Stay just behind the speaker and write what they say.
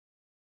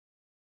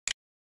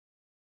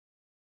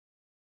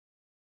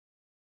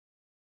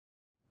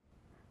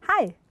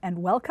Hi,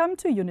 and welcome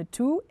to Unit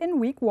 2 in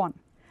Week 1.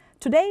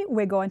 Today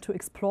we're going to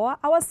explore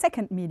our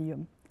second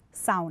medium,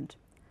 sound.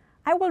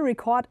 I will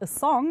record a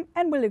song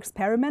and will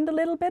experiment a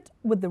little bit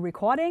with the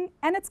recording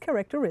and its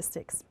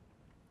characteristics.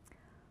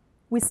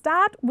 We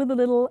start with a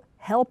little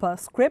helper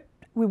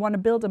script. We want to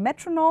build a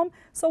metronome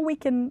so we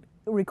can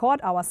record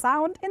our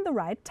sound in the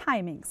right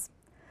timings.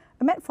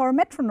 For a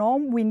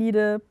metronome, we need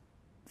a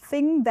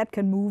thing that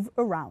can move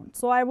around.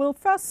 So I will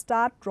first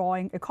start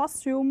drawing a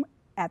costume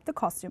at the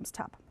Costumes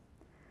tab.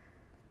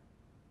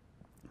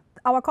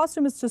 Our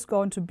costume is just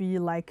going to be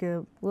like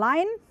a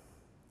line.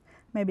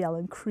 Maybe I'll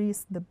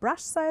increase the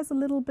brush size a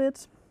little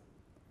bit.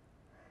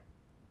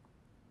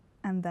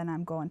 And then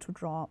I'm going to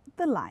draw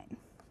the line.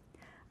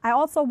 I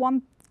also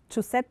want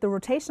to set the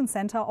rotation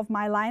center of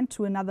my line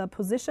to another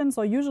position.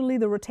 So usually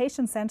the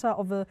rotation center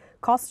of a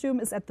costume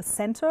is at the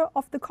center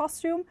of the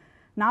costume.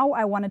 Now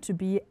I want it to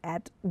be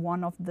at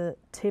one of the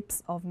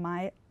tips of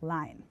my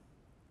line.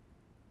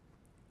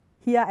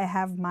 Here I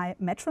have my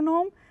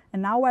metronome,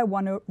 and now I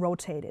want to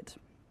rotate it.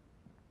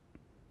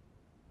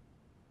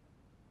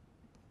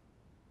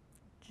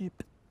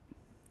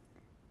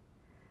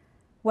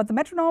 What the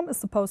metronome is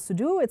supposed to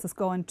do is it's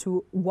going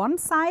to one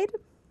side,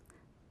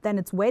 then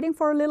it's waiting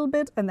for a little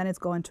bit, and then it's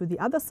going to the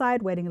other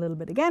side, waiting a little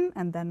bit again,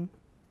 and then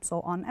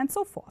so on and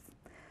so forth.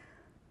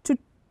 To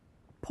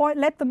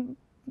let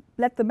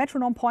the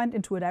metronome point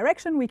into a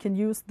direction, we can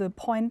use the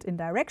point in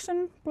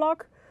direction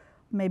block.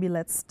 Maybe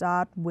let's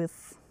start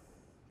with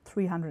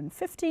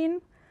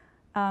 315,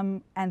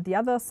 and the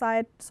other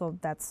side, so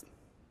that's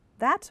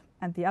that,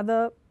 and the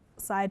other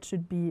side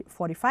should be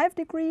 45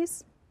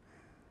 degrees.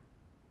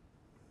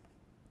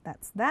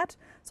 That's that.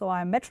 So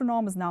our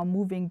metronome is now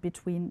moving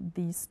between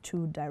these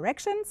two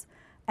directions,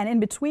 and in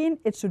between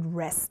it should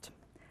rest.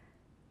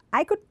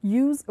 I could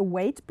use a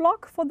wait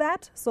block for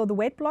that. So the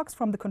wait blocks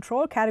from the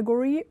control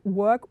category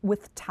work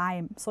with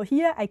time. So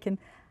here I can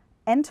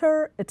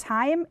enter a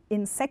time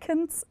in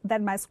seconds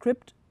that my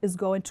script is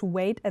going to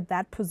wait at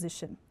that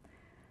position.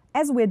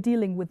 As we're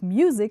dealing with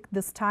music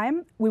this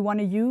time, we want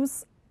to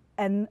use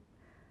an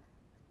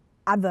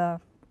other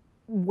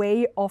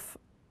way of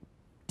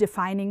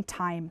defining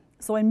time.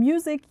 So in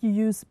music, you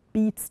use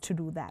beats to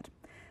do that.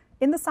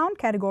 In the sound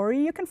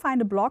category, you can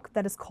find a block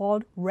that is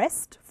called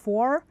rest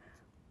for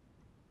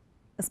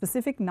a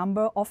specific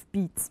number of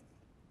beats.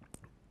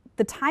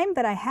 The time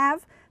that I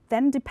have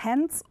then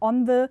depends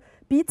on the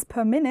beats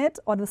per minute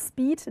or the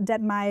speed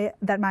that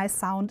my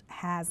sound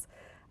has.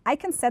 I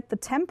can set the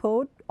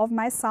tempo of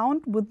my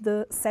sound with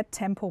the set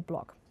tempo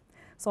block.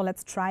 So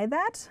let's try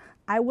that.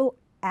 I will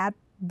add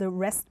the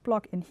rest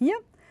block in here,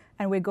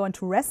 and we're going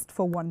to rest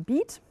for one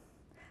beat.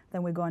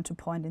 Then we're going to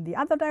point in the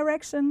other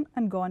direction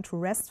and going to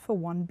rest for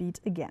one beat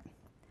again.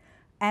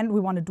 And we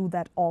want to do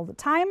that all the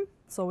time,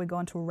 so we're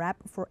going to wrap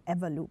a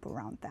forever loop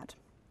around that.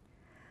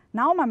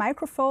 Now my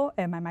metronome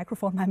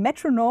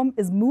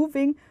is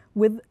moving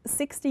with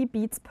 60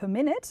 beats per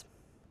minute,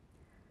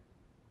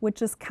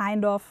 which is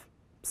kind of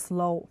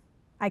slow.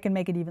 I can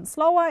make it even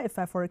slower if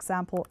I, for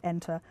example,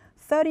 enter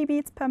 30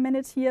 beats per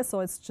minute here,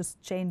 so it's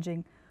just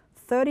changing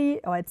 30,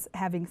 or it's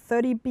having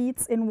 30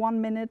 beats in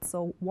 1 minute,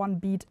 so one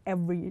beat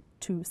every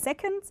 2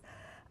 seconds.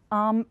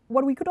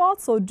 What we could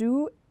also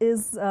do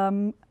is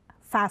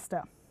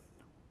faster.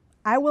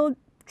 I will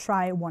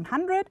try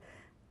 100,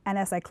 and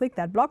as I click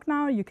that block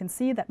now, you can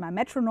see that my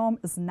metronome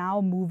is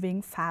now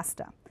moving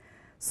faster.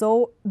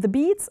 So the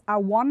beats are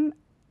one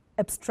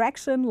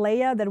abstraction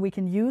layer that we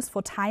can use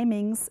for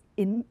timings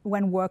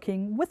when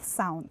working with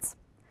sounds.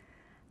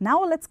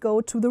 Now let's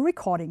go to the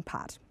recording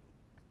part.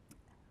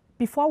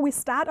 Before we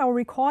start our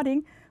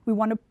recording, we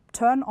want to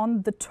turn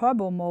on the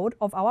turbo mode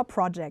of our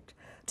project.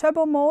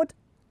 Turbo mode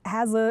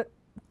has a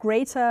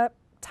greater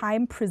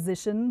time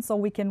precision, so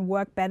we can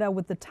work better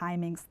with the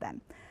timings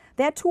then.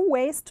 There are two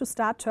ways to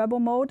start turbo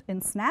mode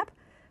in Snap.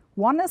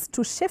 One is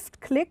to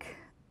shift click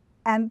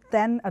and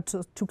then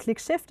to click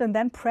shift and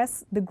then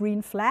press the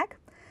green flag.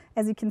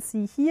 As you can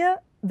see here,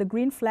 the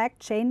green flag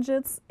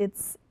changes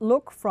its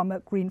look from a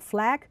green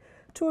flag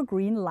to a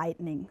green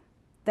lightning.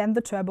 Then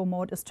the turbo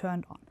mode is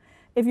turned on.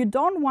 If you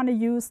don't want to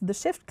use the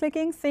shift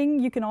clicking thing,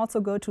 you can also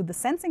go to the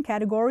sensing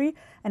category,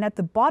 and at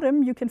the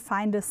bottom you can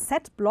find a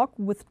set block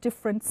with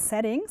different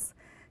settings.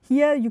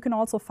 Here you can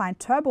also find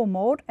turbo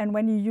mode, and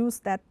when you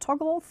use that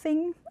toggle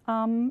thing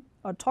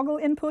or toggle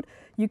input,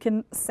 you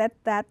can set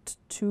that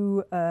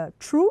to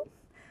true.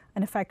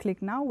 And if I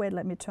click now, wait,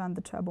 let me turn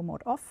the turbo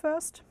mode off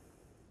first.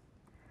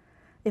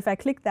 If I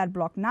click that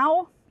block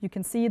now, you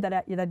can see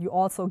that you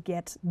also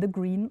get the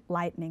green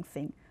lightning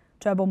thing.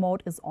 Turbo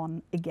mode is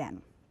on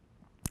again.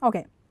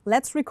 Okay,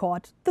 let's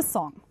record the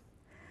song.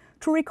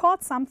 To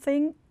record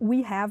something,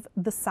 we have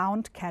the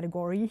sound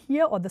category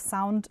here, or the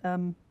sound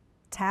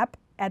tab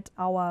at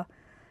our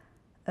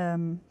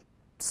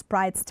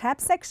sprites tab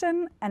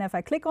section. And if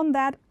I click on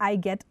that, I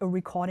get a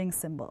recording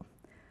symbol.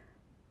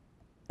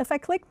 If I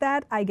click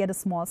that, I get a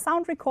small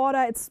sound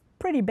recorder. It's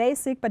pretty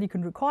basic, but you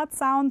can record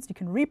sounds, you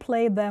can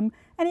replay them,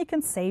 and you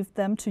can save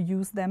them to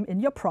use them in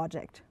your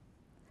project.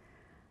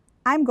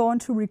 I'm going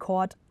to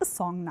record a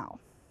song now.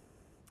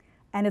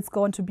 and it's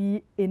going to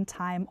be in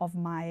time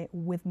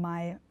with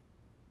my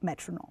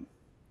metronome.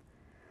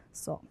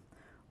 So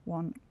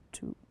 1,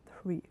 2,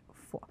 3,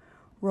 4.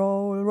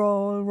 Roll,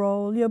 roll,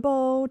 roll your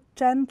boat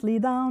gently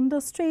down the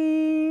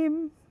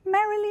stream.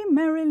 Merrily,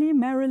 merrily,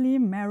 merrily,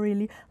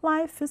 merrily,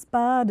 life is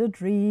but a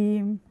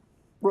dream.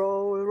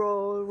 Roll,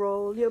 roll,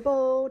 roll your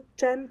boat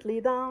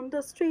gently down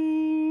the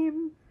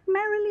stream.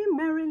 Merrily,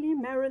 merrily,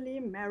 merrily,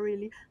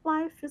 merrily,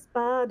 life is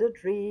but a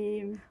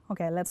dream.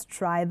 Okay, let's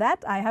try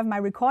that. I have my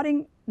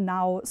recording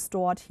now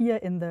stored here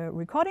in the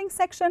recording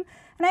section,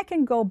 and I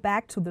can go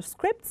back to the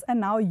scripts and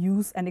now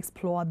use and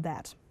explore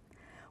that.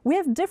 We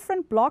have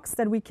different blocks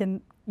that we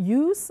can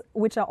use,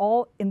 which are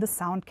all in the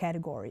sound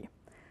category.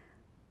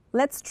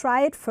 Let's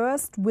try it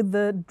first with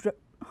the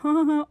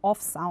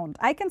off sound.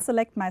 I can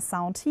select my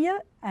sound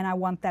here, and I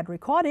want that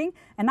recording,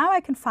 and now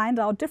I can find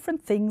out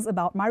different things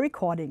about my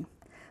recording.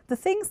 The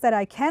things that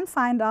I can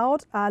find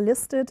out are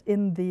listed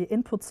in the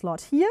input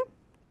slot here.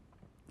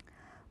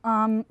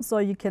 So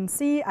you can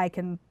see I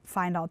can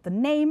find out the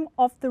name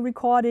of the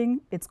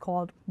recording. It's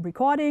called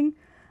recording.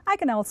 I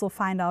can also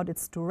find out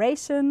its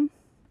duration.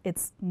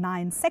 It's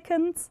 9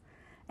 seconds.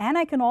 And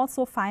I can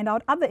also find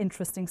out other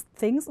interesting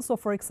things. So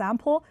for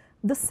example,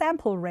 the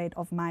sample rate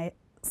of my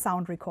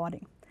sound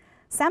recording.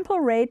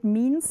 Sample rate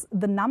means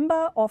the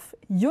number of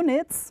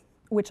units,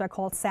 which are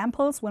called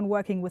samples when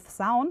working with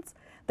sounds,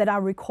 that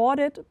are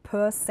recorded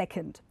per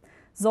second.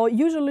 So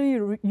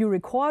usually you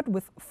record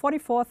with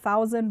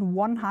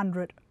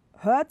 44,100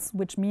 Hertz,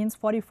 which means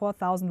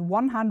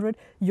 44,100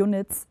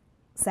 units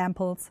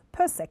samples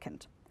per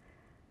second.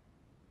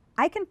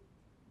 I can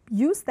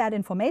use that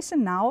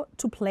information now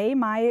to play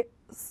my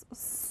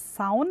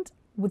sound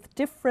with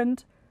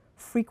different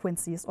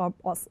frequencies or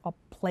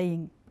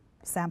playing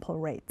sample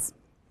rates.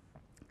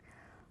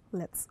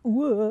 Let's,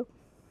 oh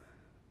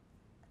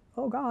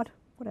God,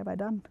 what have I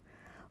done?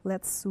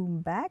 Let's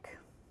zoom back.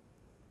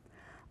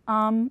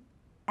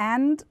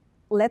 And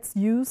let's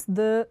use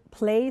the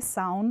play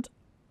sound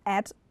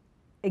at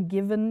a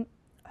given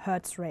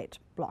Hertz rate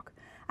block.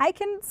 I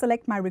can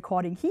select my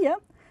recording here,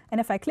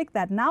 and if I click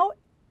that now,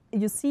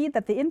 you see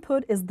that the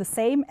input is the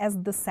same as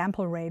the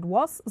sample rate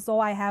was, so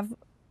I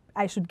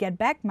should get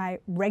back my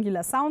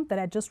regular sound that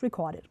I just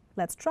recorded.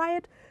 Let's try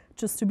it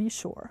just to be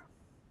sure.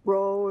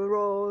 Roll,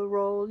 roll,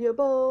 roll your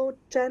boat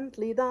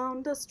gently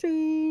down the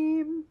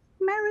stream.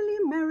 Merrily,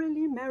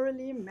 merrily,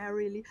 merrily,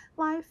 merrily,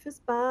 life is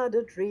but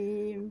a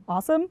dream.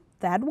 Awesome,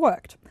 that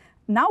worked.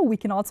 Now we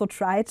can also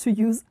try to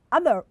use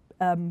other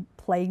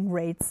playing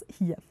rates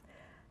here.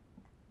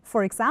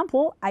 For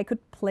example, I could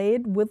play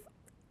it with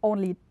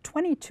only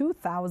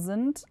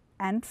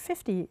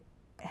 22,050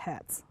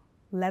 Hertz.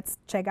 Let's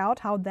check out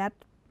how that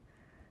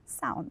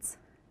sounds.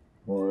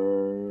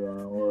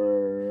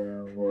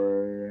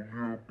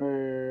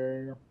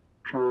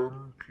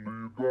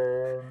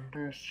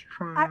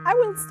 I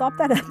will stop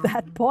that at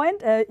that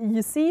point.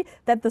 You see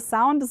that the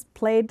sound is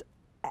played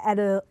at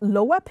a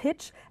lower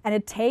pitch, and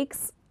it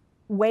takes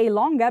way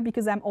longer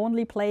because I'm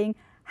only playing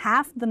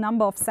half the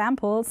number of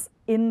samples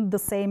in the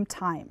same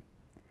time.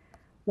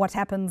 What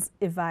happens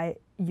if I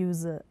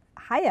use a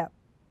higher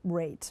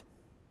rate?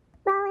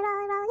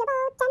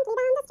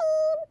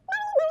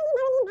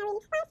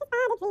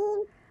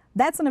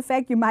 That's an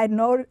effect you might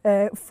know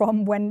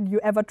from when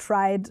you ever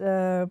tried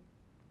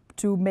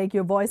to make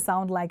your voice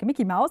sound like a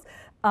Mickey Mouse.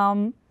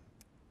 You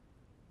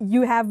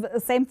have the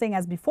same thing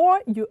as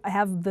before. You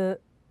have the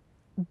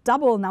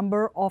double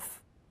number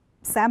of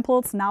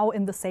samples now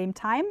in the same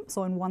time,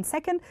 so in 1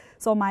 second.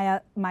 So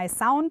my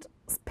sound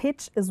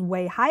pitch is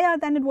way higher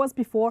than it was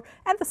before,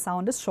 and the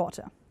sound is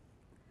shorter.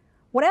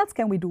 What else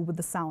can we do with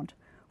the sound?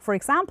 For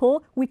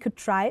example, we could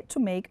try to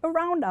make a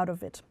round out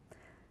of it.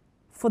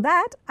 For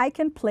that, I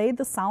can play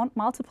the sound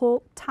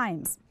multiple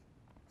times.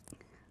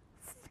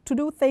 To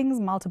do things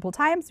multiple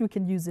times, you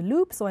can use a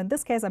loop. So in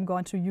this case, I'm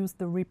going to use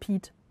the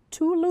repeat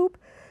 2 loop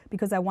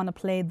because I want to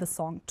play the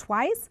song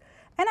twice,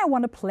 and I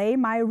want to play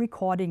my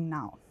recording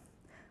now.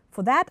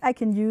 For that, I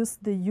can use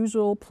the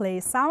usual play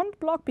sound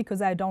block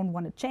because I don't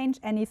want to change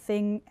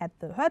anything at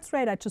the Hertz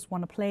rate. I just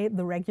want to play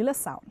the regular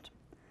sound.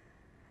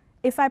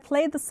 If I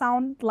play the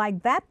sound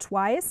like that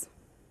twice,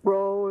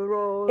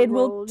 it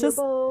will just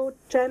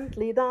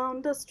gently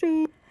down the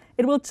street.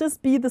 It will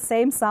just be the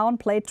same sound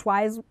played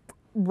twice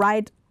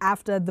right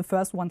after the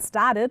first one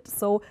started,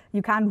 so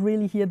you can't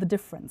really hear the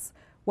difference.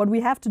 What we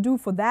have to do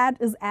for that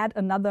is add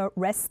another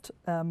rest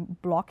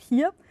block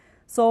here.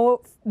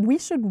 So we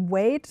should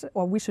wait,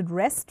 or we should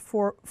rest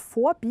for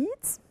 4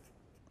 beats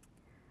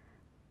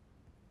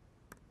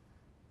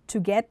to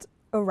get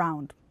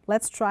around.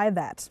 Let's try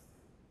that.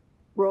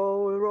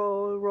 Roll,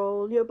 roll,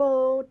 roll your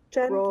boat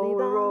gently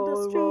down the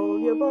stream. Roll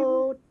your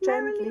boat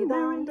gently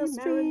down the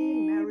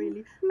stream.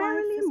 Merrily,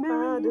 merrily,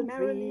 merrily,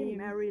 merrily,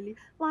 merrily,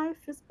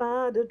 life is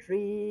but a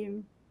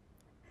dream.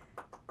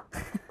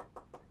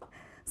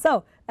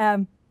 So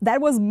that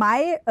was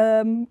my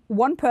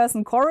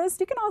one-person chorus.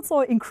 You can also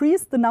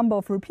increase the number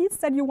of repeats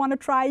that you want to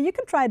try. You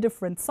can try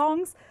different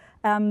songs.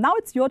 Now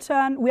it's your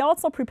turn. We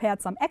also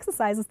prepared some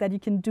exercises that you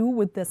can do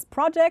with this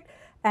project,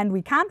 and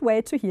we can't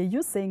wait to hear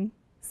you sing.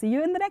 See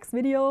you in the next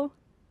video.